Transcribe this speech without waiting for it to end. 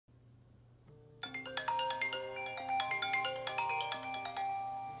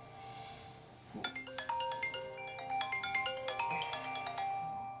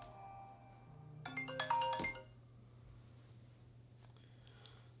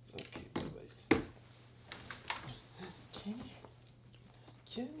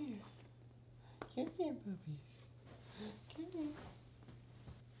Come here. Come here, puppies. Come here.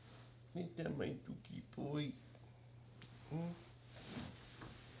 Is that my dookie boy? Hmm?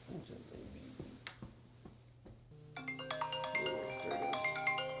 Is that my baby? Oh, there it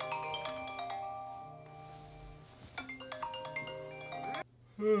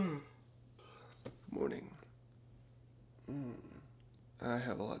is. Morning. I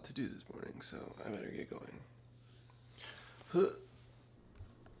have a lot to do this morning, so I better get going.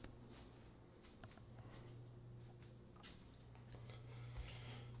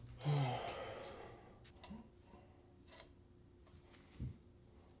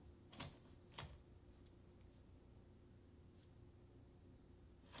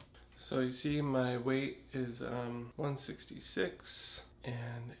 So you see my weight is 166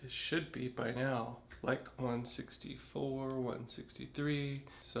 and it should be by now like 164, 163.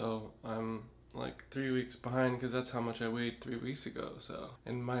 So I'm like 3 weeks behind because that's how much I weighed 3 weeks ago. So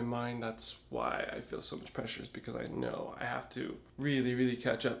in my mind, that's why I feel so much pressure, is because I know I have to really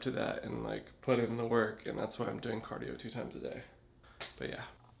catch up to that and like put in the work, and that's why I'm doing cardio 2 times a day. But yeah.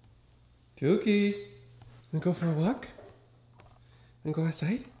 Dookie, wanna go for a walk? Wanna go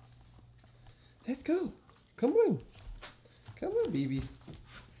outside? Let's go. Come on. Come on, baby.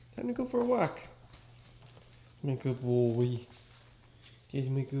 Time to go for a walk. My good boy. Here's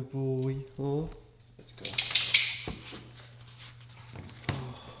my good boy. Oh, let's go.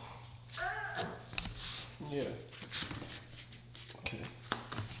 Oh. Yeah. Okay.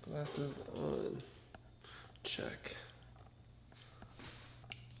 Glasses on. Check.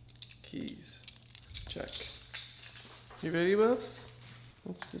 Keys. Check. You ready, Muffs?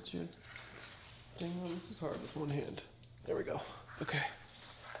 Let's get your thing on. This is hard with one hand. There we go. Okay.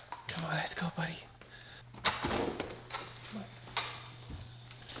 Come on, let's go, buddy. Come on.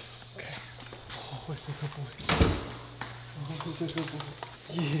 Okay. Oh, he's a good boy. Oh, he's a good boy.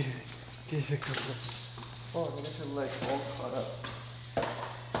 Yeah, he's a good boy. Oh, I'm gonna get your leg all caught up.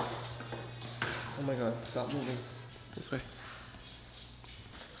 Oh my god, stop moving. This way.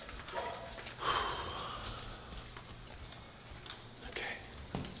 Okay.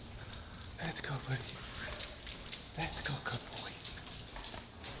 Let's go, buddy. Let's go, good boy.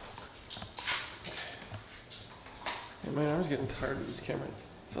 Hey, my arm's getting tired of this camera. It's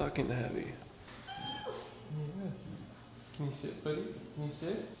fucking heavy. Yeah. Can you sit, buddy? Can you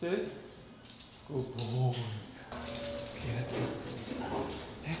sit? Sit. Good boy. Okay, let's go.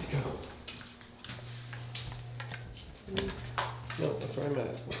 Let's go. No, that's where I'm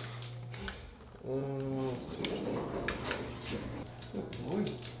at. Let's do it. Good boy.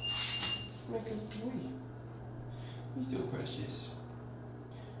 My good boy. You're so precious.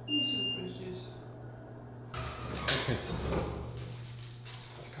 You're so precious. Okay.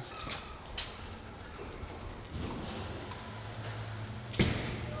 Let's go.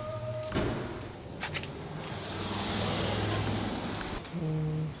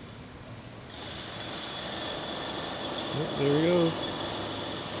 Yep, there we go.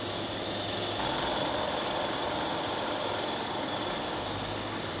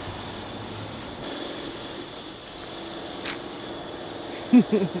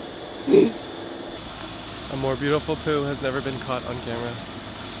 A more beautiful poo has never been caught on camera.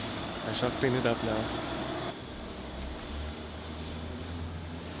 I shall clean it up now.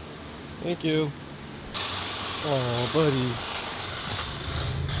 Thank you. Oh, buddy.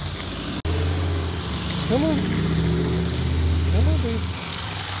 Come on. Come on, babe.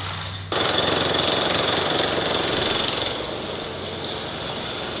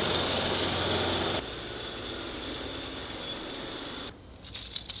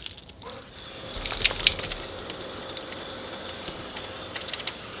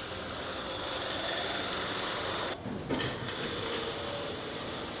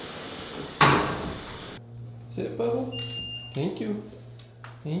 Sit, Bubble. Thank you.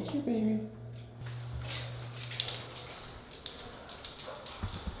 Thank you, baby.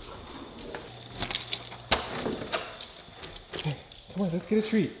 Okay, come on, let's get a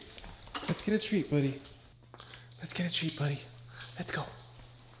treat. Let's get a treat, buddy. Let's get a treat, buddy. Let's go.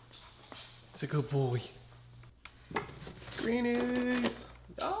 It's a good boy. Greenies.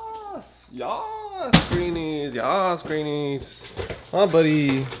 Yes. Yes, greenies. Yes, greenies. Huh,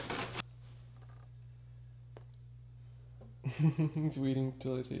 buddy. He's waiting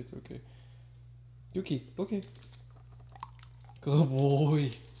till I say it's okay. Yuki, okay. Good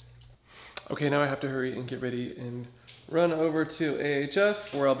boy. Okay, now I have to hurry and get ready and run over to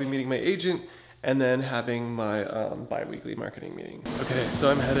AHF, where I'll be meeting my agent and then having my bi-weekly marketing meeting. Okay, so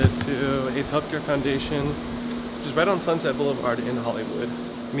I'm headed to AIDS Healthcare Foundation, which is right on Sunset Boulevard in Hollywood.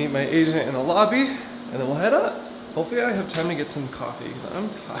 Meet my agent in the lobby, and then we'll head up. Hopefully I have time to get some coffee because I'm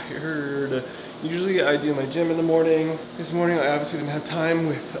tired. Usually I do my gym in the morning. This morning I obviously didn't have time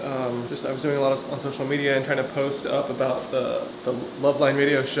with, I was doing a lot on social media and trying to post up about the Loveline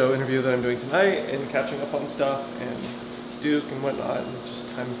radio show interview that I'm doing tonight and catching up on stuff and Duke and whatnot, and just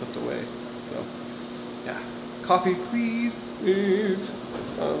time slipped away. So yeah, coffee please, please.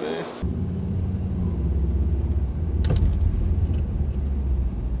 Coffee.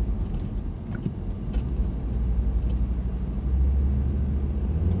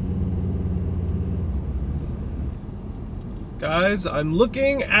 Guys, I'm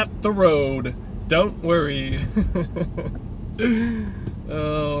looking at the road. Don't worry.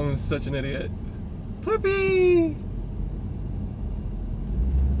 Oh, I'm such an idiot. Puppy!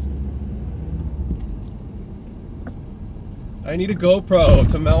 I need a GoPro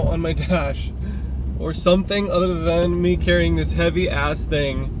to mount on my dash. Or something other than me carrying this heavy ass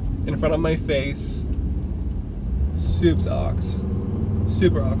thing in front of my face. Soups ox.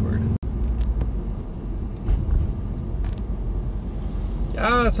 Super awkward.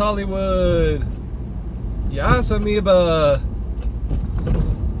 Yes, Hollywood! Yes, Amoeba!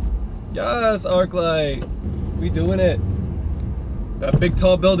 Yes, Arclight! We doing it! That big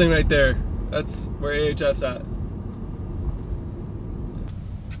tall building right there, that's where AHF's at.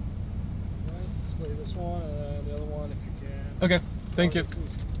 Display this one and the other one if you can. Okay, thank you. Thank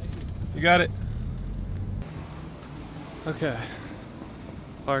you. You got it. Okay.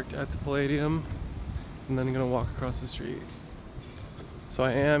 Parked at the Palladium, and then I'm gonna walk across the street. So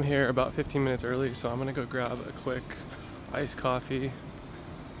I am here about 15 minutes early, so I'm gonna go grab a quick iced coffee,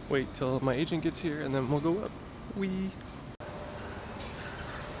 wait till my agent gets here, and then we'll go up. Wee.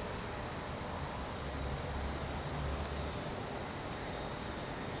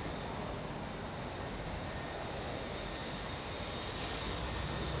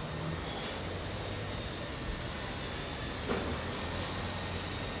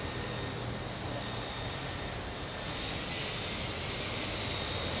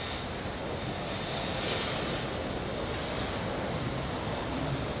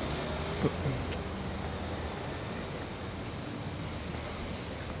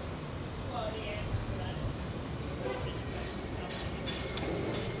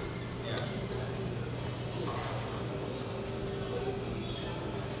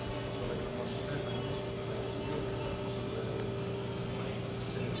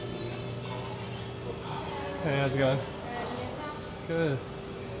 Hey, how's it going? Good.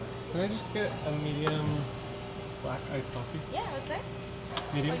 Can I just get a medium black iced coffee? Yeah, what's this?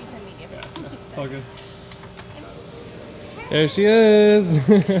 Medium? Oh, you said medium. Yeah, it's all good. There she is!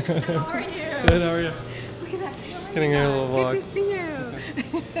 How are you? Good, how are you? Look at that. Just getting a little vlog. Good to see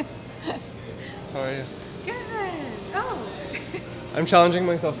you. How are you? Good. Oh. I'm challenging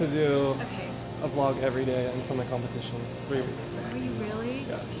myself to do Okay. a vlog every day until my competition. 3 weeks. Are you really?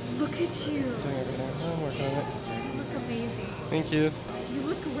 Yeah. Look at you. Doing everything. I'm working on it. You look amazing. Thank you. You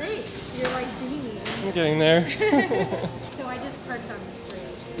look great. You're like beaming. I'm getting there. So I just parked on the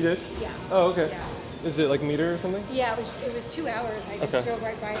street. You did? Yeah. Oh, okay. Yeah. Is it like meter or something? Yeah, it was 2 hours. I just Okay. drove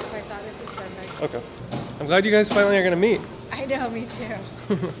right by it, so I thought this is perfect. Okay. I'm glad you guys finally are gonna meet. I know, me too.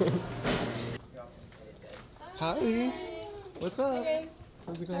 Hi. What's up? Hey,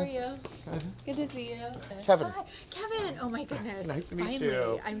 How's it how are going? you? Good to see you. Kevin. Hi, Kevin. Oh my goodness. Nice to meet Finally.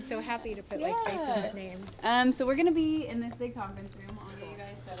 you. I'm so happy to put like faces Yeah. with names. So we're gonna be in this big conference room. I'll get you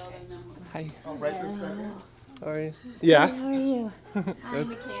guys settled and then Hi. How are you? Yeah. How are you? I'm Good.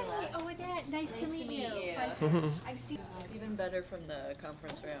 Michaela. Oh, Annette, nice to meet you. you. Pleasure. I've seen It's even better from the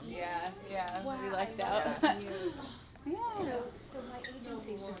conference room. Yeah, Wow, we lucked I out. love you. Yeah. So my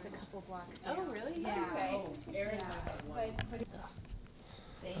agency's just a couple blocks down. Oh, really? Yeah. Okay. Yeah. But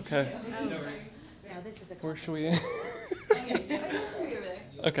Okay. now this is a Where should we?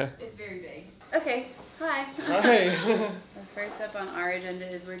 Okay. It's very big. Okay, hi. Hi. First up on our agenda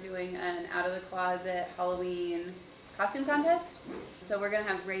is we're doing an out of the closet Halloween costume contest. So we're gonna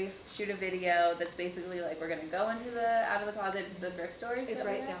have Raif shoot a video that's basically like we're gonna go into the out of the closet, it's the thrift stores. it's that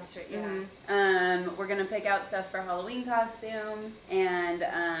we right have. down the street. Yeah. We're gonna pick out stuff for Halloween costumes and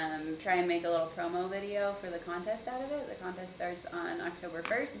try and make a little promo video for the contest out of it. The contest starts on October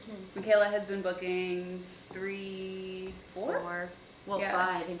 1st. Michaela has been booking 3, 4? Well, Yeah.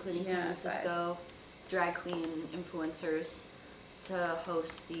 5, including San Yeah, Francisco drag queen influencers to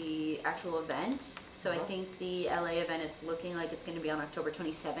host the actual event. So I think the LA event, it's looking like it's going to be on October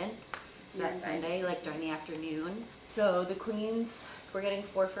 27th. So Yeah, that's right. Sunday, like during the afternoon. So the queens, we're getting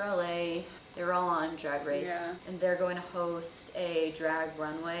 4 for LA, They were all on Drag Race. Yeah. And they're going to host a drag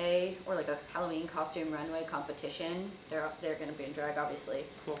runway or like a Halloween costume runway competition. They're going to be in drag, obviously.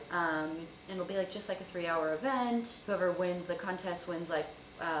 Cool. And it'll be like just like a 3-hour event. Whoever wins the contest wins like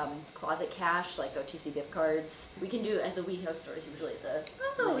closet cash, like OTC gift cards. We can do at the WeHo stores usually at the.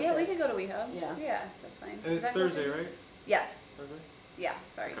 Oh, yeah, we Oasis. could go to WeHo. Yeah. Yeah, that's fine. And Is it's that Thursday, closer? right? Yeah. Thursday? Yeah,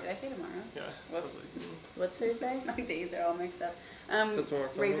 sorry. Did I say tomorrow? Yeah. Whoops. I was like, What's Thursday? My days are all mixed up. That's more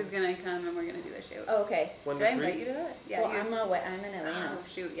Raif fun. is gonna come and we're gonna do a shoot. Oh, okay. 1 Did I to 3? invite you to that? Yeah. Well, you- I'm in Atlanta. Oh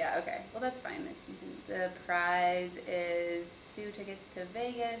shoot, yeah, okay. Well, that's fine. The prize is 2 tickets to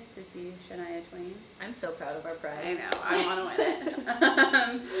Vegas to see Shania Twain. I'm so proud of our prize. I know, I want to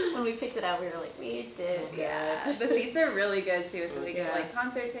win it. When we picked it out, we were like, we did good. Yeah, the seats are really good too. So they get Yeah. like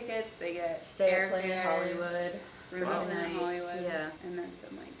concert tickets, they get Stay or play in airfare, Hollywood. room for in 2 nights. Hollywood, Yeah. and then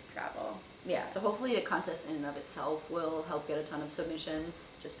some like travel. Yeah, so hopefully the contest in and of itself will help get a ton of submissions,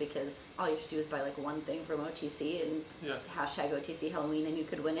 just because all you have to do is buy like one thing from OTC and Yeah. hashtag OTC Halloween and you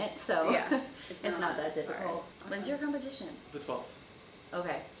could win it, so Yeah, it's not that hard. difficult. When's your competition? The 12th.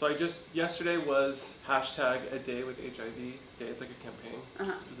 Okay. So yesterday was hashtag a day with HIV day. It's like a campaign,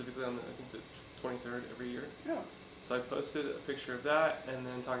 Uh-huh. specifically on I think the 23rd every year. Oh. So I posted a picture of that and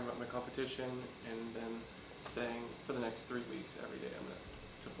then talking about my competition and then saying for the next 3 weeks every day I'm gonna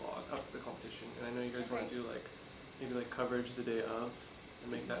vlog up to the competition. And I know you guys want to do like maybe like coverage the day of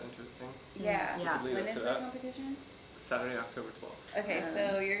and make that into a thing. Yeah. Yeah. Lead When up is to the that. competition? Saturday, October 12th. Okay,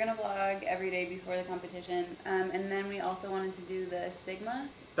 so you're gonna vlog every day before the competition, and then we also wanted to do the stigma.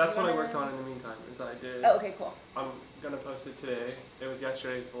 That's You what I wanna- worked on in the meantime. Is I did. Oh, okay, cool. I'm gonna post it today. It was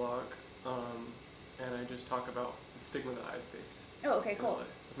yesterday's vlog, and I just talk about the stigma that I've faced. Oh, okay, in cool. LA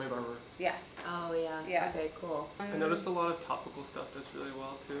with my barber. Yeah. Oh yeah. Yeah. Okay, cool. I noticed a lot of topical stuff does really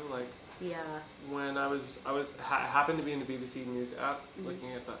well too. Like Yeah. when I happened to be in the BBC News app Mhm.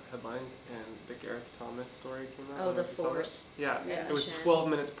 looking at the headlines, and the Gareth Thomas story came out. I Oh, don't know the if you saw that. forced. Yeah, Yeah. it was admission. 12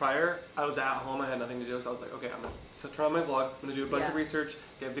 minutes prior. I was at home, I had nothing to do, so I was like, okay, I'm gonna turn on my vlog, I'm gonna do a bunch of Yeah. research,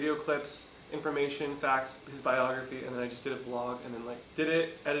 get video clips, information, facts, his biography, and then I just did a vlog, and then like did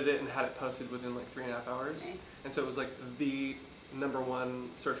it, edited it, and had it posted within like 3.5 hours. Okay. And so it was like the #1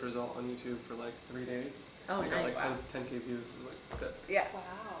 search result on YouTube for like 3 days. Oh, I got like nice. 10K views. It was like good. Yeah. Wow.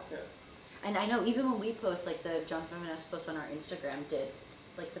 Yeah. And I know even when we post, like the Jonathan Vanessa post on our Instagram did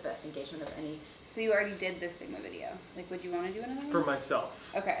like the best engagement of any. So you already did the stigma video. Like, would you want to do another one? For myself.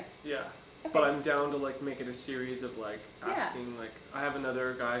 Okay. Yeah. Okay. But I'm down to like make it a series of like Yeah. asking like I have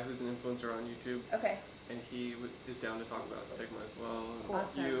another guy who's an influencer on YouTube, Okay. and he is down to talk about stigma as well. And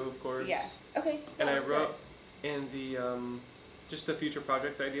Awesome. you, of course. Yeah. Okay. And Yeah, I let's do wrote it. in the just the future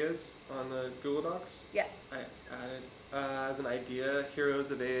projects ideas on the Google Docs. Yeah. I added as an idea heroes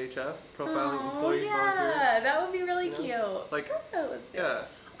of AHF, profiling Aw, employees, yeah, volunteers. that would be really You cute. Like Oh, let's do it. yeah.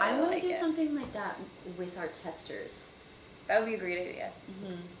 I want like to do it. something like that with our testers. That would be a great idea.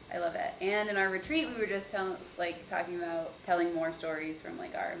 Mm-hmm. I love it. And in our retreat, we were just talking about telling more stories from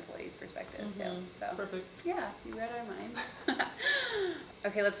like our employees' perspectives too. Mhm. So Perfect. yeah, you read our mind.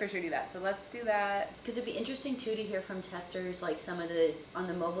 Okay, let's for sure do that. So let's do that. Because it'd be interesting too to hear from testers, like some of the on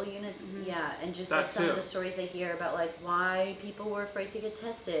the mobile units, Mhm. yeah, and just That like some of too. the stories they hear about like why people were afraid to get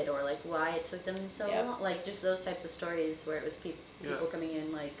tested or like why it took them so Yep. long, like just those types of stories where it was people Yeah. coming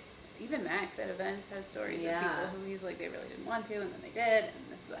in like Even Max at events has stories Yeah. of people who he's like they really didn't want to, and then they did,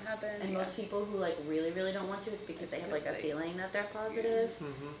 and this is what happened. and yeah. most people who like really don't want to, it's because they have like a Like- feeling that they're positive.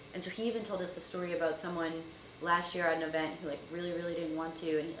 Mm-hmm. And so he even told us a story about someone last year at an event who like really didn't want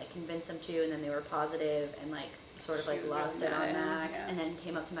to, and he like convinced them to, and then they were positive and like sort of She like was lost really it mad on at him, Max, yeah. and then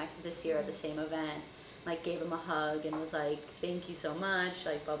came up to Max this year at the same event, like gave him a hug and was like, thank you so much,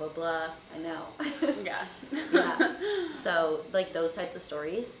 like blah blah blah. I know. Yeah. Yeah. So like those types of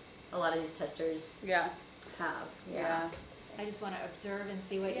stories, a lot of these testers Yeah. have. Yeah. I just want to observe and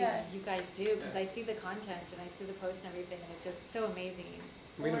see what Yeah. you guys do because Yeah. I see the content and I see the posts and everything and it's just so amazing.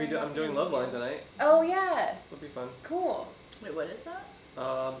 I'm gonna be. I'm doing Loveline tonight. Oh yeah. It'll be fun. Cool. Wait, what is that?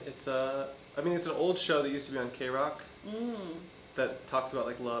 It's a. I mean, it's an old show that used to be on K-Rock Mm. that talks about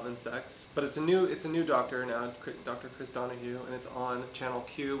like love and sex. But it's a new doctor now, Dr. Chris Donahue, and it's on Channel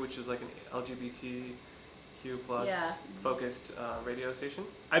Q, which is like an LGBTQ plus Yeah. focused radio station.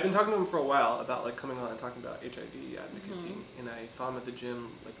 I've been talking to him for a while about like coming on and talking about HIV advocacy, and I saw him at the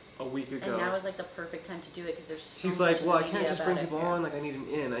gym like a week ago. And now is like the perfect time to do it because there's so He's much like, in well, the I can't media just about bring it." people on. Like, I need an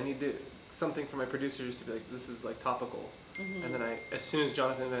in. I need to something for my producers to be like, this is like topical. Mhm. And then as soon as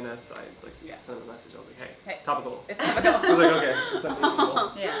Jonathan Van Ness, I like Yeah. sent him a message. I was like, hey, Hey. topical. It's I topical. was like, okay, it's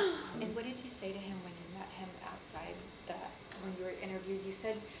unbelievable. Yeah. And what did you say to him when you met him outside that when you were interviewed? You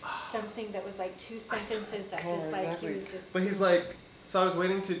said something that was like two sentences that just like he was just. But he's like, So I was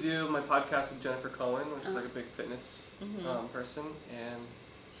waiting to do my podcast with Jennifer Cohen, which is like a big fitness person, and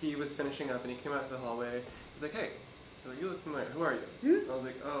he was finishing up, and he came out to the hallway. He's like, "Hey," he's like, "You look familiar. Who are you?" And I was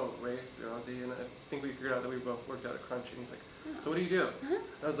like, "Oh, Raif, Derrazi," and I think we figured out that we both worked out at Crunch. And he's like, "So what do you do?"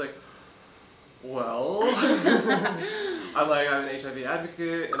 I was like, "Well, I'm an HIV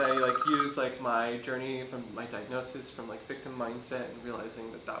advocate, and I like use like my journey from my diagnosis from like victim mindset and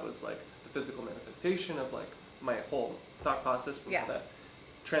realizing that that was like the physical manifestation of like my whole thought process and that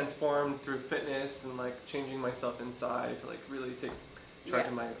transformed through fitness and like changing myself inside to like really take charge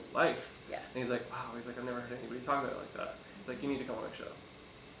of my life." And he's like, "Wow," he's like, "I've never heard anybody talk about it like that." He's like, "You need to come on our show."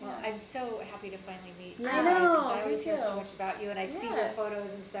 Well, I'm so happy to finally meet you I guys know, because I always me hear too. so much about you, and I see your photos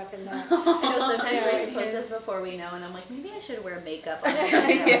and stuff in the. I know sometimes Yeah, we post this before we know, and I'm like, maybe I should wear makeup on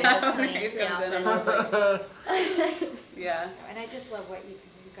Raif comes in and And I just love what you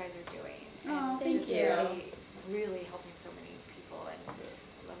guys are doing. Oh, And thank just you. Really helping so many people, and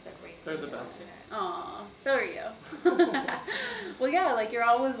I love that Raif. They're is the involved best. in it. Aw, so are you. Well, yeah, like you're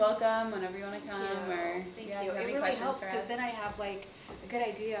always welcome whenever you want to come or Thank if you you. have It any really questions helps for because us. then I have like a good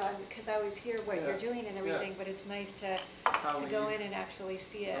idea because I always hear what you're doing and everything, but it's nice to go in and actually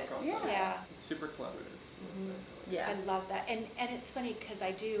see it. Yeah. It's super collaborative. So I love that. And it's funny because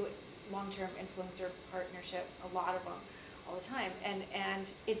I do long-term influencer partnerships, a lot of them, all the time. And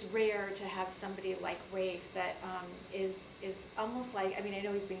it's rare to have somebody like Raif that is almost like, I mean, I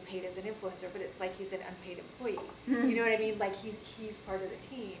know he's being paid as an influencer, but it's like he's an unpaid employee. You know what I mean? Like he's part of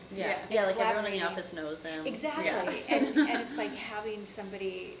the team. Yeah, And like everyone in the collaborating. office knows him. Exactly. Yeah. And it's like having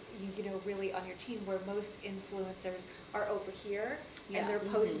somebody, you know, really on your team where most influencers are over here and they're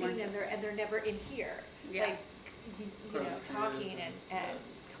posting and they're never in here. Like, you know, talking and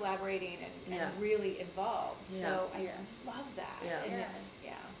collaborating and really involved. So I love that. And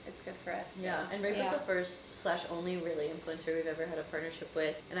it's good for us. Yeah, and Raif was the first/only really influencer we've ever had a partnership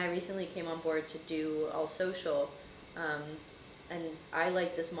with. And I recently came on board to do all social. And I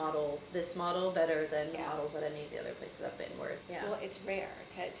like this model better than models at any of the other places I've been where, Well, it's rare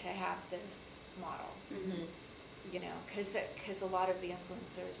to have this model. You know, because a lot of the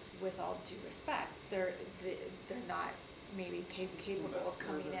influencers, with all due respect, they're not maybe capable of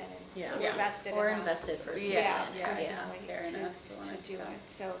coming in and invested invested personally. Personally to do it.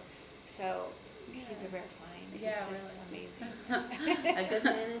 So he's a rare find. He's just amazing. A good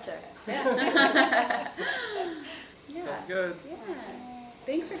manager. Sounds good.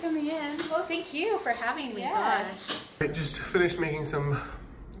 Thanks for coming in. Well, thank you for having me. Yeah. I just finished making some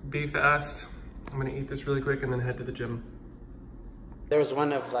beef fast. I'm gonna eat this really quick and then head to the gym. There was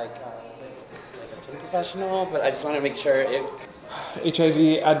one of like a gym professional, but I just want to make sure it.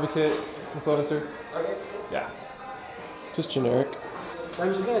 HIV advocate, influencer. Okay. Yeah. Just generic. So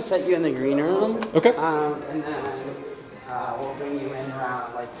I'm just gonna set you in the green room. Okay. And then we'll bring you in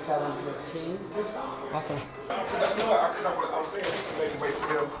around like 7:15 or so. Awesome.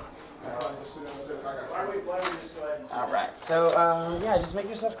 All right. So yeah, just make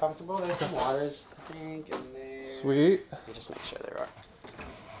yourself comfortable. There's some waters, I think, in there. Sweet. Let me just make sure there are.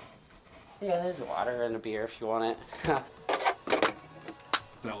 Yeah, there's water and a beer if you want it.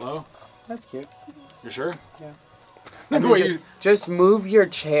 Is that low? That's cute. You sure? Yeah. And the way you Just move your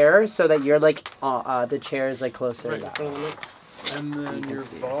chair so that you're like, the chair is like closer to that. and you then can your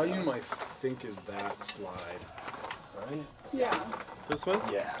see volume, I think, is that slide, right? Yeah. This one?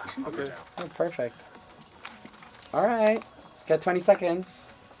 Yeah. Okay. Oh, perfect. All right. Got 20 seconds.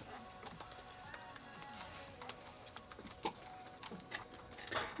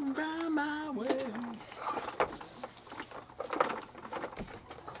 By my way.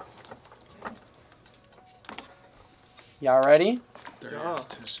 Y'all ready? There's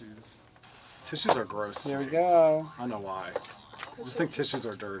tissues. Tissues are gross. Here to we me. go. I don't know why. I just think tissues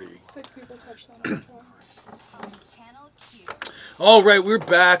are dirty. Sick people touch them as well. All right, we're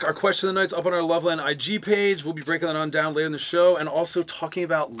back. Our question of the night's up on our Loveline IG page. We'll be breaking that on down later in the show and also talking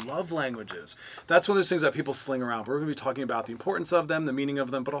about love languages. That's one of those things that people sling around. We're going to be talking about the importance of them, the meaning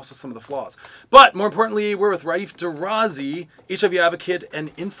of them, but also some of the flaws. But more importantly, we're with Raif Derrazi, HIV advocate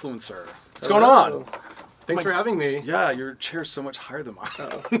and influencer. What's going on? Thanks for having me. Yeah, your chair's so much higher than mine.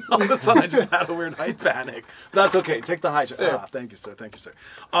 All of a sudden, I just had a weird height panic. But that's okay. Take the high chair. Ah, thank you, sir. Thank you, sir.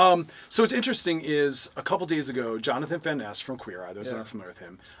 So what's interesting is a couple days ago, Jonathan Van Ness from Queer Eye, those that are familiar with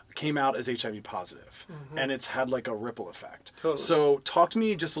him, came out as HIV positive. And it's had like a ripple effect. Totally. So talk to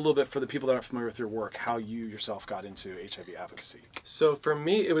me just a little bit for the people that aren't familiar with your work, how you yourself got into HIV advocacy. So for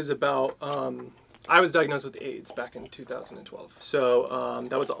me, it was about, I was diagnosed with AIDS back in 2012. So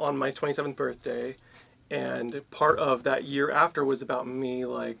that was on my 27th birthday. And part of that year after was about me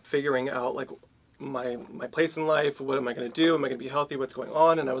like figuring out like my place in life. What am I going to do? Am I going to be healthy? What's going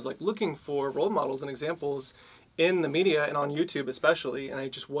on? And I was like looking for role models and examples in the media and on YouTube especially, and I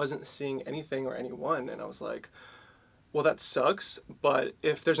just wasn't seeing anything or anyone. And I was like, well, that sucks, but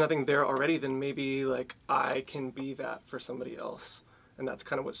if there's nothing there already, then maybe like I can be that for somebody else. And that's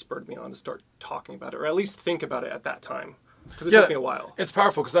kind of what spurred me on to start talking about it, or at least think about it at that time. Because it took me a while. It's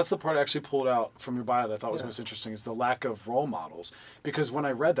powerful, because that's the part I actually pulled out from your bio that I thought was most interesting, is the lack of role models. Because when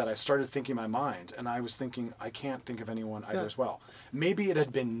I read that, I started thinking in my mind, and I was thinking, I can't think of anyone either as well. Maybe it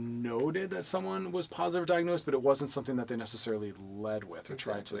had been noted that someone was positive diagnosed, but it wasn't something that they necessarily led with or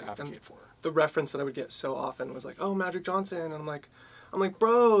tried to advocate for. The reference that I would get so often was like, oh, Magic Johnson, and I'm like,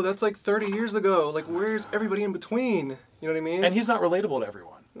 bro, that's like 30 years ago. Like, where's everybody in between? You know what I mean? And he's not relatable to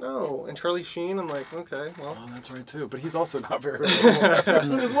everyone. No, and Charlie Sheen, I'm like, okay, well. Oh, that's right too. But he's also not very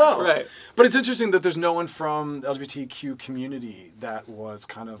relatable as well. Right. But it's interesting that there's no one from the LGBTQ community that was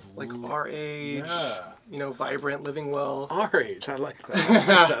kind of like our age, you know, vibrant, living well. Our age, I like that.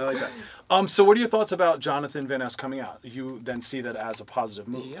 I like that. So what are your thoughts about Jonathan Van Ness coming out? You then see that as a positive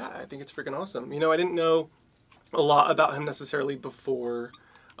move? Yeah, I think it's freaking awesome. You know, I didn't know a lot about him necessarily before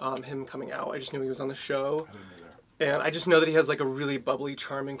him coming out. I just knew he was on the show. I didn't either. And I just know that he has like a really bubbly,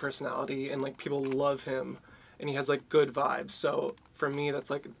 charming personality, and like people love him, and he has like good vibes. So for me, that's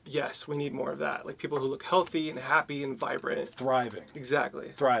like, yes, we need more of that. Like people who look healthy and happy and vibrant. Thriving.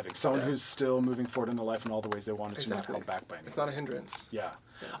 Exactly. Thriving. Someone who's still moving forward in their life in all the ways they wanted to, not held back by anything. It's not a hindrance. Yeah.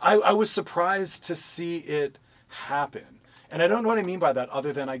 I was surprised to see it happen. And I don't know what I mean by that,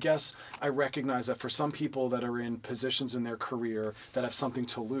 other than I guess I recognize that for some people that are in positions in their career that have something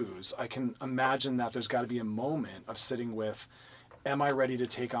to lose, I can imagine that there's got to be a moment of sitting with, am I ready to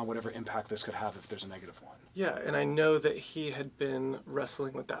take on whatever impact this could have if there's a negative one? Yeah, and I know that he had been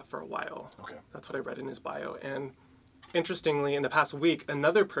wrestling with that for a while. Okay. That's what I read in his bio. And interestingly, in the past week,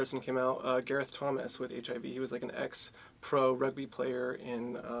 another person came out, Gareth Thomas, with HIV. He was like an ex-pro rugby player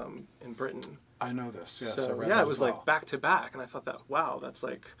in Britain. I know this, yes. So, I read yeah, that it was as well. like back to back, and I thought that, wow, that's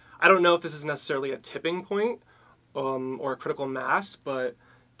like, I don't know if this is necessarily a tipping point or a critical mass, but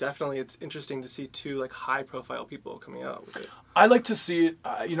definitely it's interesting to see two like high profile people coming out with it. I like to see it,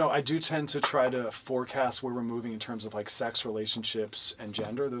 you know, I do tend to try to forecast where we're moving in terms of like sex, relationships, and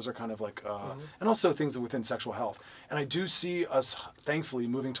gender. Those are kind of like, and also things within sexual health. And I do see us, thankfully,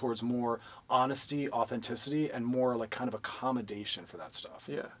 moving towards more honesty, authenticity, and more like kind of accommodation for that stuff.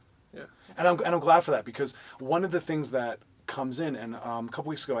 Yeah, yeah. And I'm glad for that, because one of the things that comes in, and a couple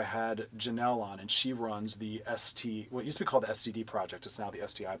weeks ago I had Janelle on, and she runs the what used to be called the STD Project. It's now the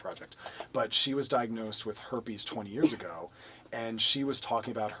STI Project. But she was diagnosed with herpes 20 years ago, and she was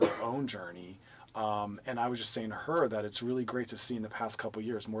talking about her own journey. And I was just saying to her that it's really great to see in the past couple of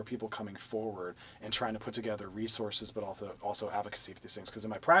years more people coming forward and trying to put together resources, but also advocacy for these things. Because in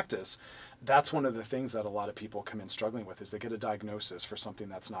my practice, that's one of the things that a lot of people come in struggling with, is they get a diagnosis for something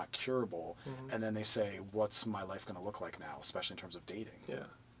that's not curable, and then they say, what's my life going to look like now, especially in terms of dating? Yeah.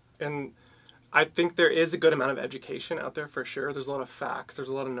 And I think there is a good amount of education out there for sure. There's a lot of facts, there's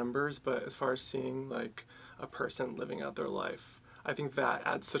a lot of numbers, but as far as seeing like a person living out their life, I think that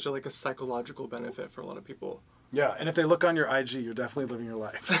adds such a psychological benefit for a lot of people. Yeah, and if they look on your IG, you're definitely living your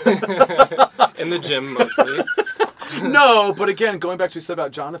life. In the gym mostly. No, but again, going back to what you said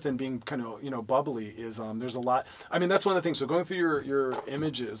about Jonathan being kind of, you know, bubbly, is there's a lot. I mean, that's one of the things. So going through your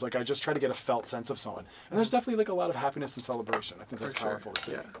images, like I just try to get a felt sense of someone, and there's definitely like a lot of happiness and celebration. I think that's powerful to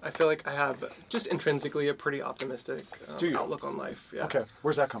see. Yeah, I feel like I have just intrinsically a pretty optimistic outlook on life. Yeah. Okay,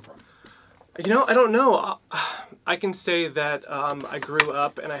 where's that come from? You know, I don't know. I can say that I grew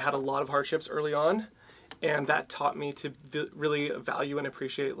up and I had a lot of hardships early on, and that taught me to really value and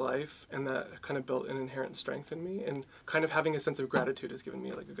appreciate life, and that kind of built an inherent strength in me, and kind of having a sense of gratitude has given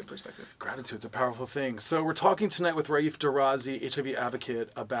me like a good perspective. Gratitude's a powerful thing. So we're talking tonight with Raif Derrazi, HIV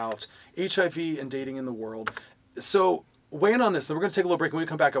advocate, about HIV and dating in the world. So weigh in on this, then we're going to take a little break. When we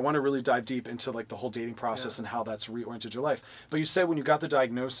come back, I want to really dive deep into like the whole dating process and how that's reoriented your life. But you said when you got the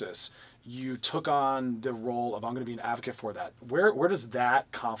diagnosis, you took on the role of, I'm going to be an advocate for that. Where does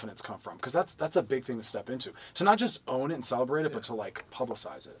that confidence come from? Because that's a big thing to step into. To not just own it and celebrate it, but to like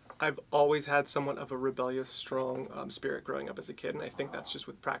publicize it. I've always had somewhat of a rebellious, strong spirit growing up as a kid, and I think that's just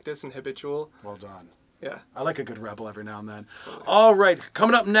with practice and habitual. Well done. Yeah. I like a good rebel every now and then. All right,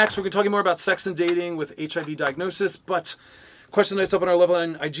 coming up next, we're going to be talking more about sex and dating with HIV diagnosis, but question that's up on our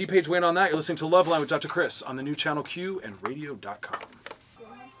Loveline IG page. Weighing on that, you're listening to Loveline with Dr. Chris on the new channel Q and radio.com.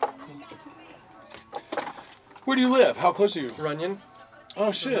 Where do you live? How close are you? Runyon.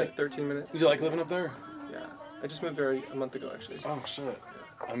 Oh, shit. Like 13 minutes. Do you like living up there? Yeah. I just moved there a month ago, actually. Oh, shit.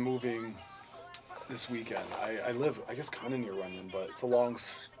 I'm moving this weekend. I live, I guess, kind of near Runyon, but it's a long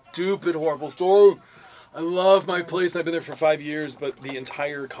stupid, horrible story. I love my place, and I've been there for 5 years, but the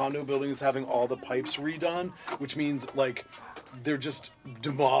entire condo building is having all the pipes redone, which means, like, they're just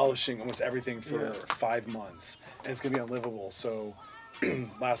demolishing almost everything for 5 months, and it's going to be unlivable. So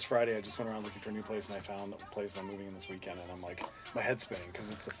last Friday, I just went around looking for a new place, and I found a place I'm moving in this weekend, and I'm like, my head's spinning, because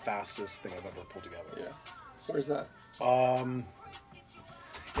it's the fastest thing I've ever pulled together. Yeah. Where's that?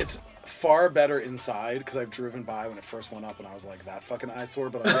 It's far better inside because I've driven by when it first went up and I was like, that fucking eyesore.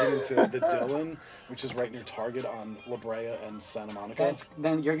 But I'm moving into the Dillon, which is right near Target on La Brea and Santa Monica.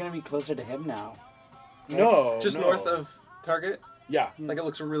 Then you're gonna be closer to him now. Right? No, just north of Target. Yeah, like it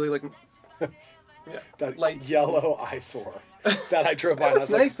looks really like that lights. Yellow eyesore that I drove by. It's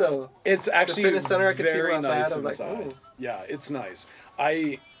nice though. It's actually the fitness center. I could see very from outside. nice I was inside. like, oh. Yeah, it's nice.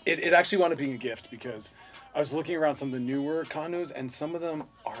 It actually wound up being a gift because I was looking around some of the newer condos and some of them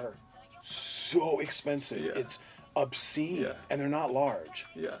are so expensive. Yeah. It's obscene, Yeah. and they're not large.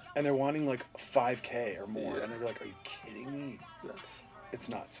 Yeah. And they're wanting like $5K or more, Yeah. and they're like, "Are you kidding me?" Nuts. It's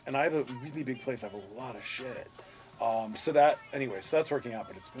nuts. And I have a really big place. I have a lot of shit. So that's working out.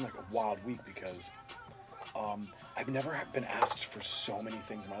 But it's been like a wild week because I've never been asked for so many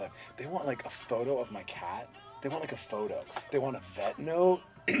things in my life. They want like a photo of my cat. They want like a photo. They want a vet note.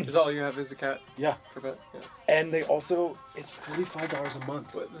 Is all you have is a cat? Yeah. For vet? Yeah. And they also, it's $45 a month.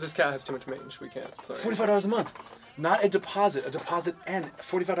 But this cat has too much mange. We can't. Sorry. $45 a month. Not a deposit and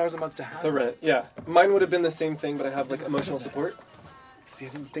 $45 a month to have the rent. Yeah. Mine would have been the same thing, but I have like emotional support. See, I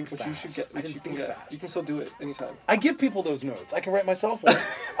didn't think Which fast. you should get. I Which didn't you can think get. fast. You can still do it anytime. I give people those notes. I can write myself one.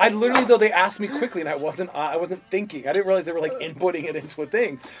 I literally, though, they asked me quickly, and I wasn't thinking. I didn't realize they were like inputting it into a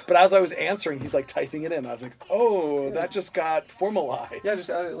thing. But as I was answering, he's like typing it in. I was like, oh, that just got formalized. Yeah, just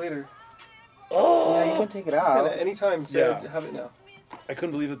add it later. Oh, Yeah, you can take it out. Yeah, anytime. So Yeah. have it now. I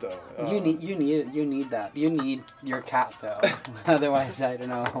couldn't believe it though. You need that. You need your cat though. Otherwise, I don't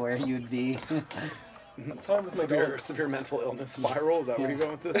know where you'd be. Time with my dog. severe mental illness spiral. Is that where Yeah. you're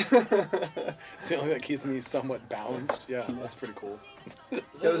going with this? It's the only thing that keeps me somewhat balanced. Yeah, that's pretty cool. Yeah,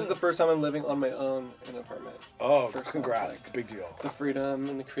 this is the first time I'm living on my own in an apartment. Oh, First time, congrats! like, It's a big deal. The freedom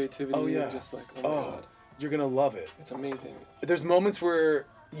and the creativity. Oh, yeah. Just like, oh my Oh, god, you're gonna love it. it's amazing. There's moments where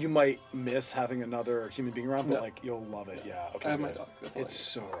you might miss having another human being around, but No. like you'll love it. Yeah. Okay. I have my good. dog. That's all I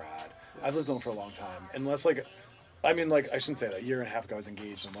It's need. so rad. I've lived alone for a long time, unless like. I mean, like, I shouldn't say that. A year and a half ago, I was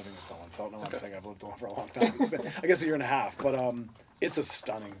engaged and living with someone, so I don't know what I'm saying. I've lived alone for a long time. It's been, I guess, a year and a half. But it's a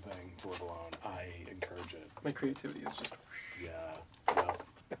stunning thing to live alone. I encourage it. My creativity is just. Yeah.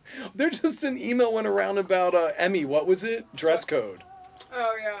 There just an email went around about Emmy. What was it? Dress code.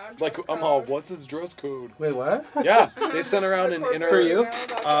 Oh yeah. Like, dress I'm code. all, what's his dress code? Wait, what? Yeah, they sent around an inner. For you?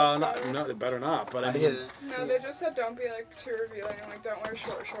 No, it better not. But I mean, No, they just said don't be like too revealing and like don't wear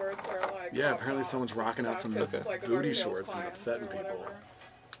short shorts or like. yeah, crop apparently tops someone's and rocking out stuff, some 'cause, like, of booty our sales shorts and clients upsetting or people.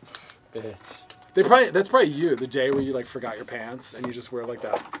 whatever. Bitch. that's probably you. The day where you like forgot your pants and you just wear like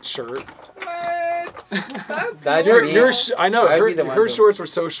that shirt. What? That's That'd Your, be me. your I know I'd be the one her to- shorts were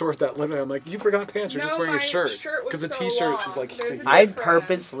so short that literally I'm like, you forgot pants. You're No, just wearing a my shirt shirt was the so t-shirt long. is like. There's a I difference.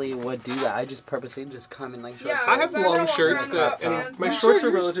 purposely would do that. I just purposely just come in like short Yeah, shorts. I have I don't long walk shirts around that, without and pants my on. shorts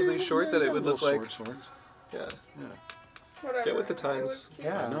are relatively short that it would look like. shorts. Yeah. Whatever. Get with the It times. looks cute.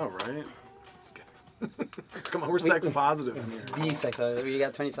 Yeah. I know, right? Come on, we're sex positive in here. Be sexual. You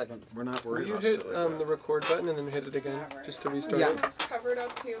got 20 seconds. We're not Will worried you about hit shit like the record button and then hit it again just to restart Yeah. it? Most covered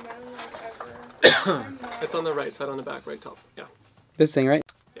up human like ever. I'm not. It's on the right side, on the back, right top. Yeah. This thing, right?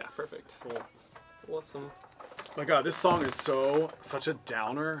 Yeah, perfect. Cool. Awesome. My God, this song is such a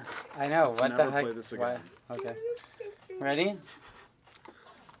downer. I know. Let's What the never heck? play this Why? again. Okay. Ready?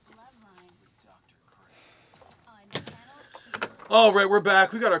 All right, we're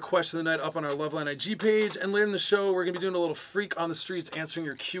back. We got our question of the night up on our Loveline IG page, and later in the show, we're gonna be doing a little freak on the streets, answering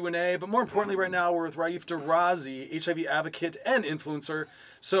your Q&A. But more importantly, right now, we're with Raif Derrazi, HIV advocate and influencer.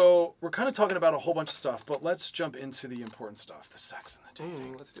 So we're kind of talking about a whole bunch of stuff, but let's jump into the important stuff: the sex and the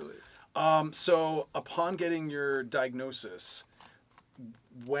dating. Let's do it. So upon getting your diagnosis,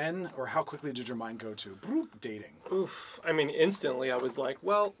 when or how quickly did your mind go to dating? Oof. I mean, instantly I was like,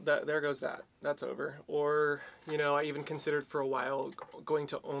 well, there goes that. That's over. Or, you know, I even considered for a while going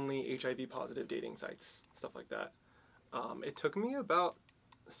to only HIV positive dating sites, stuff like that. It took me about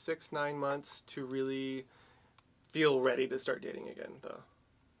 6-9 months to really feel ready to start dating again, though.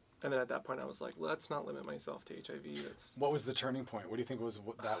 And then at that point I was like, let's not limit myself to HIV. What was the turning point? What do you think was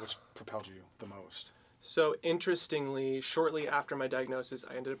that which propelled you the most? So interestingly, shortly after my diagnosis,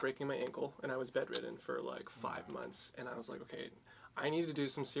 I ended up breaking my ankle and I was bedridden for like 5 months. And I was like, okay, I need to do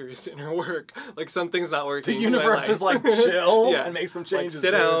some serious inner work. Like something's not working. The in my universe life. is like chill Yeah. and make some Like changes.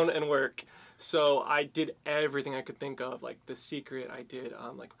 sit dude. down and work. So I did everything I could think of, like The Secret. I did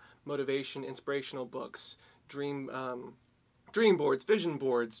like motivation, inspirational books, dream boards, vision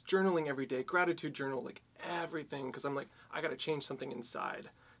boards, journaling every day, gratitude journal, like everything, because I'm like, I got to change something inside,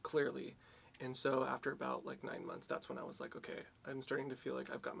 clearly. And so after about like 9 months, that's when I was like, okay, I'm starting to feel like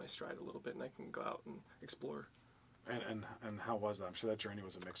I've got my stride a little bit and I can go out and explore. And how was that? I'm sure that journey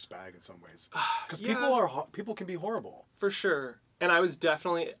was a mixed bag in some ways. Because Yeah. people can be horrible. For sure. And I was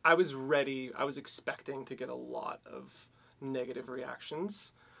ready. I was expecting to get a lot of negative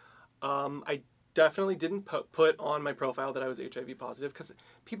reactions. I definitely didn't put on my profile that I was HIV positive, because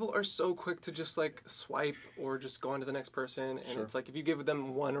people are so quick to just like swipe or just go on to the next person. And Sure. it's like, if you give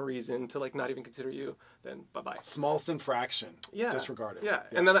them one reason to like not even consider you, then bye-bye. Smallest infraction. Yeah. Disregard it. Yeah.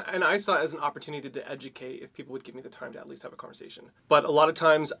 And I saw it as an opportunity to educate if people would give me the time to at least have a conversation. But a lot of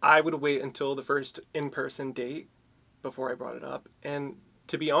times I would wait until the first in-person date before I brought it up. And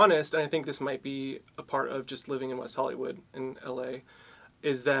to be honest, and I think this might be a part of just living in West Hollywood in LA,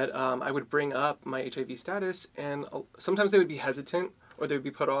 is that I would bring up my HIV status, and sometimes they would be hesitant or they would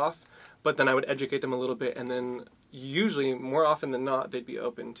be put off, but then I would educate them a little bit, and then usually, more often than not, they'd be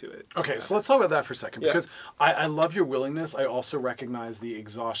open to it. Okay, so let's talk about that for a second, Yeah. because I love your willingness. I also recognize the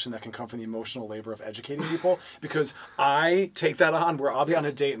exhaustion that can come from the emotional labor of educating people, because I take that on where I'll be on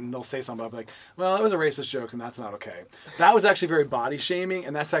a date and they'll say something, I'll be like, well, that was a racist joke and that's not okay. That was actually very body shaming,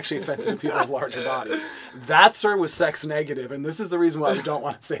 and that's actually offensive to people with larger bodies. That, sir, was sex negative, and this is the reason why I don't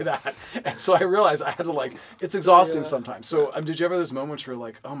want to say that. And so I realized I had to, like, it's exhausting sometimes. So did you ever have those moments where you're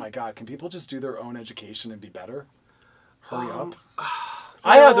like, oh my God, can people just do their own education and be better? Hurry up.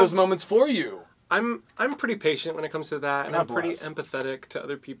 I had those moments for you. I'm pretty patient when it comes to that, and God I'm pretty bless. empathetic to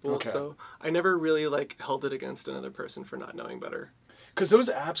other people, Okay. so I never really like held it against another person for not knowing better. Because those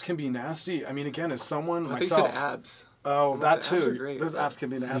apps can be nasty. I mean, again, as someone I think you myself. said abs. Oh, Well, that the abs are too. great, Those but- apps can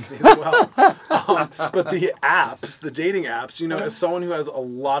be nasty as well. But the apps, the dating apps, you know, as someone who has a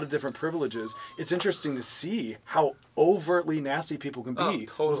lot of different privileges, it's interesting to see how overtly nasty people can be Oh, with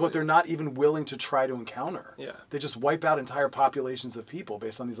totally. what they're not even willing to try to encounter. Yeah. They just wipe out entire populations of people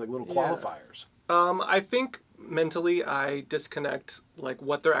based on these like little Yeah. qualifiers. I think mentally I disconnect like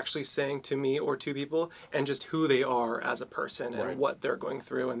what they're actually saying to me or to people, and just who they are as a person, Right. and what they're going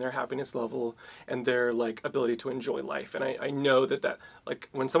through, and their happiness level, and their like ability to enjoy life. And I know that like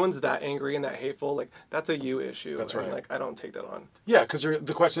when someone's that angry and that hateful, like that's a you issue. That's and, right. like I don't take that on. Yeah, because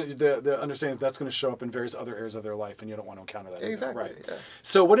the question, the understanding is that's going to show up in various other areas of their life, and you don't want to encounter that. either. Exactly. Right. Yeah.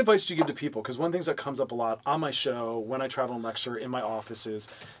 So what advice do you give to people? Because one thing that comes up a lot on my show, when I travel and lecture, in my office, is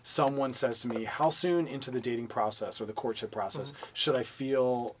someone says to me, how soon into the dating process or the courtship process should I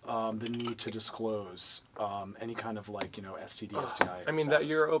feel the need to disclose any kind of like, you know, STD, STI I mean, status? that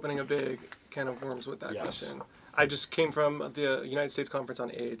you're opening a big can of worms with that Yes. question. I just came from the United States Conference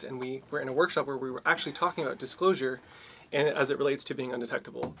on AIDS, and we were in a workshop where we were actually talking about disclosure, and as it relates to being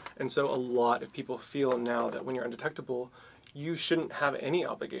undetectable. And so a lot of people feel now that when you're undetectable, you shouldn't have any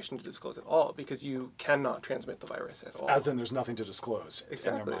obligation to disclose at all, because you cannot transmit the virus at all. As in there's nothing to disclose in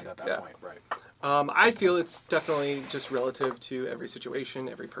Exactly, their mind at that yeah. point, right? I feel it's definitely just relative to every situation,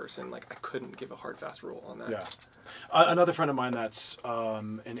 every person. Like, I couldn't give a hard, fast rule on that. Yeah. Another friend of mine that's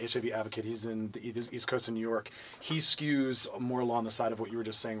an HIV advocate, he's in the East Coast of New York. He skews more along the side of what you were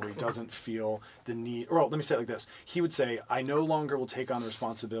just saying, where he doesn't feel the need, or let me say it like this. He would say, I no longer will take on the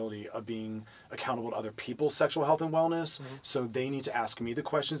responsibility of being accountable to other people's sexual health and wellness, so they need to ask me the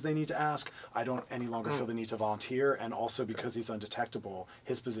questions they need to ask. I don't any longer feel the need to volunteer, and also because he's undetectable,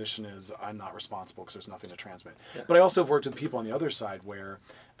 his position is I'm not responsible because there's nothing to transmit. Yeah. But I also have worked with people on the other side where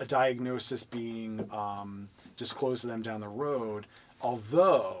a diagnosis being disclosed to them down the road,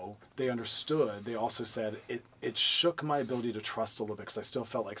 although they understood, they also said it shook my ability to trust a little bit because I still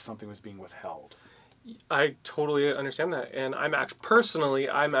felt like something was being withheld. I totally understand that, and I'm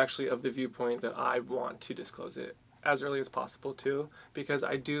actually of the viewpoint that I want to disclose it as early as possible too, because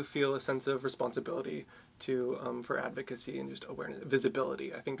I do feel a sense of responsibility to for advocacy and just awareness,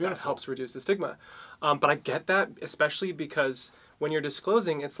 visibility. I think that Beautiful. helps reduce the stigma. But I get that, especially because when you're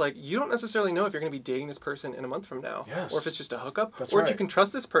disclosing, it's like you don't necessarily know if you're going to be dating this person in a month from now, Yes. or if it's just a hookup, That's or if right. you can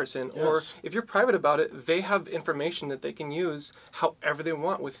trust this person, or Yes. if you're private about it, they have information that they can use however they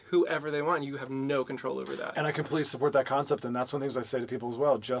want with whoever they want. You have no control over that. And I completely support that concept, and that's one of the things I say to people as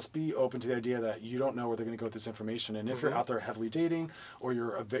well. Just be open to the idea that you don't know where they're going to go with this information, and if you're out there heavily dating, or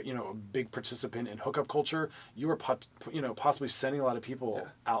you're a big participant in hookup culture, you are possibly sending a lot of people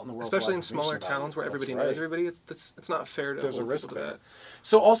out in the world, with a lot Especially of in smaller information about towns you. where That's everybody right. knows everybody. It's not fair to There's a hold risk people to there. that.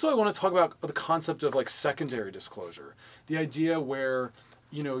 So also I want to talk about the concept of like secondary disclosure. The idea where,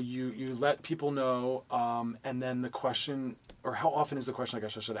 you let people know, and then the question, or how often is the question, I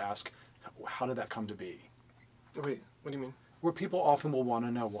guess I should ask, how did that come to be? Wait, what do you mean? Where people often will want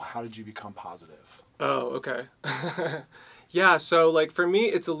to know, well, how did you become positive? Oh, okay. Yeah, so like for me,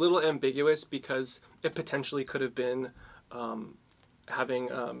 it's a little ambiguous because it potentially could have been having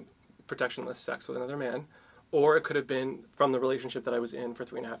protectionless sex with another man, or it could have been from the relationship that I was in for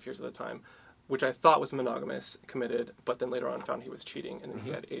 3.5 years at the time, which I thought was monogamous, committed, but then later on found he was cheating, and then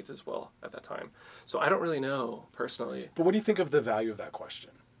he had AIDS as well at that time. So I don't really know personally. But what do you think of the value of that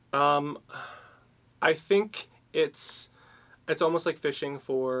question? I think it's almost like fishing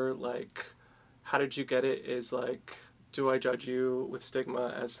for like, how did you get it? Is like, do I judge you with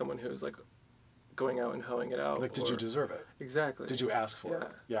stigma as someone who's like going out and hoeing it out? Like, did you deserve it? Exactly. Did you ask for it?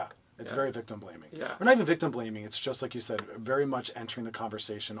 Yeah. It's very victim blaming. Yeah. Or not even victim blaming. It's just like you said, very much entering the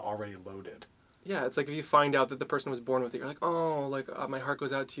conversation already loaded. Yeah, it's like if you find out that the person was born with it, you're like, oh, like my heart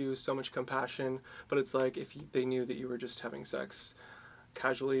goes out to you, so much compassion. But it's like if they knew that you were just having sex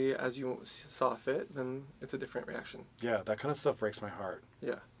casually as you saw fit, then it's a different reaction. Yeah, that kind of stuff breaks my heart.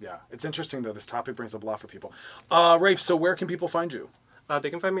 Yeah. Yeah. It's interesting though. This topic brings up a lot for people. Raif, so where can people find you? They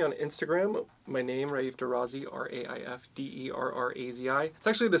can find me on Instagram. My name, Raif Derrazi, Raifderrazi. It's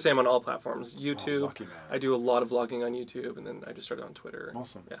actually the same on all platforms. YouTube. Oh, lucky man. I do a lot of vlogging on YouTube, and then I just started on Twitter.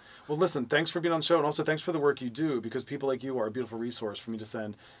 Awesome. Yeah. Well, listen, thanks for being on the show, and also thanks for the work you do, because people like you are a beautiful resource for me to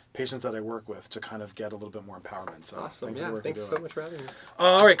send patients that I work with to kind of get a little bit more empowerment. So Awesome. thanks for the work Thanks you're so doing. much for having me.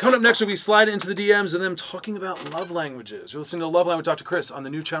 All right, coming up next, we'll be sliding into the DMs and them talking about love languages. You're listening to Loveline with Dr. Chris on the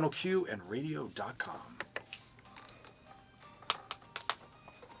new channel Q and radio.com.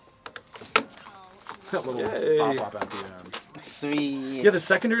 That little pop-up at the end. Sweet. Yeah, the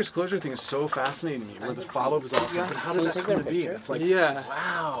secondary disclosure thing is so fascinating to me, where the follow-up is all, but how did that come to be? It's like,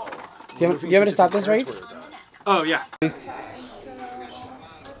 wow. Do you want me to stop this, right? Oh, yeah.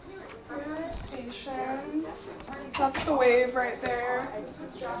 Stations. That's the wave right there. This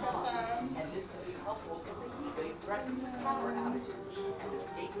is Jack FM.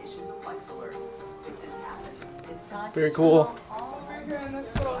 Very cool. Over here in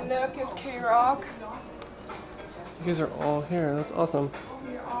this little nook is K-Rock. You guys are all here. That's awesome.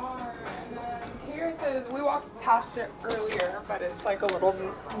 We are. And then here it is. We walked past it earlier, but it's like a little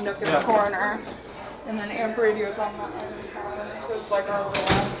nook in the corner. And then Amp Radio's on that other side. This is like our little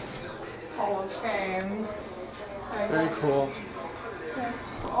Hall of Fame. Very cool. Yeah.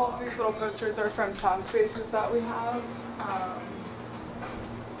 All of these little posters are from sound spaces that we have.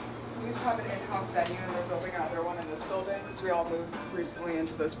 We used to have an in-house venue, and they're building another one in this building because we all moved recently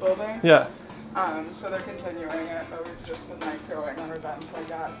into this building. Yeah. So they're continuing it, but we've just been like throwing on events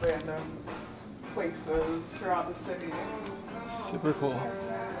like at random places throughout the city. Super cool.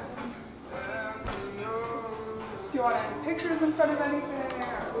 Do you want any pictures in front of anything?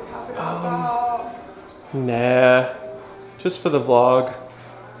 Are we happy about? Nah. Just for the vlog.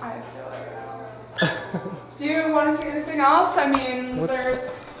 I feel like do you want to see anything else? I mean,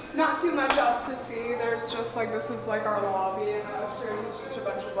 there's not too much else to see. There's just like, this is like our lobby, and upstairs is just a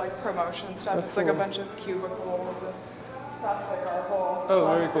bunch of like promotion stuff. It's like a bunch of cubicles, and that's like our whole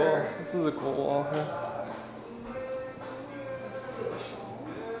Very cool. cluster. This is a cool wall here.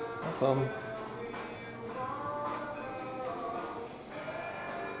 Awesome.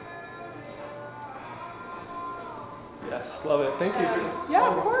 Yes, love it. Thank you. Yeah,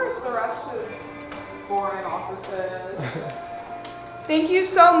 of course. The rest is boring offices. Thank you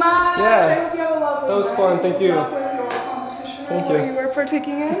so much. Yeah. I hope you have a lovely That was night. fun. Thank you. Good luck with your competition Thank or you. you were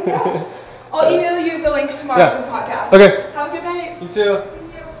partaking in. Yes. I'll email you the link tomorrow Yeah. to the podcast. Okay. Have a good night. You too.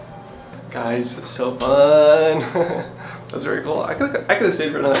 Thank you. Guys, so fun. That was very cool. I could have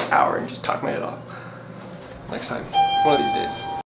stayed for another hour and just talked my head off. Next time. One of these days.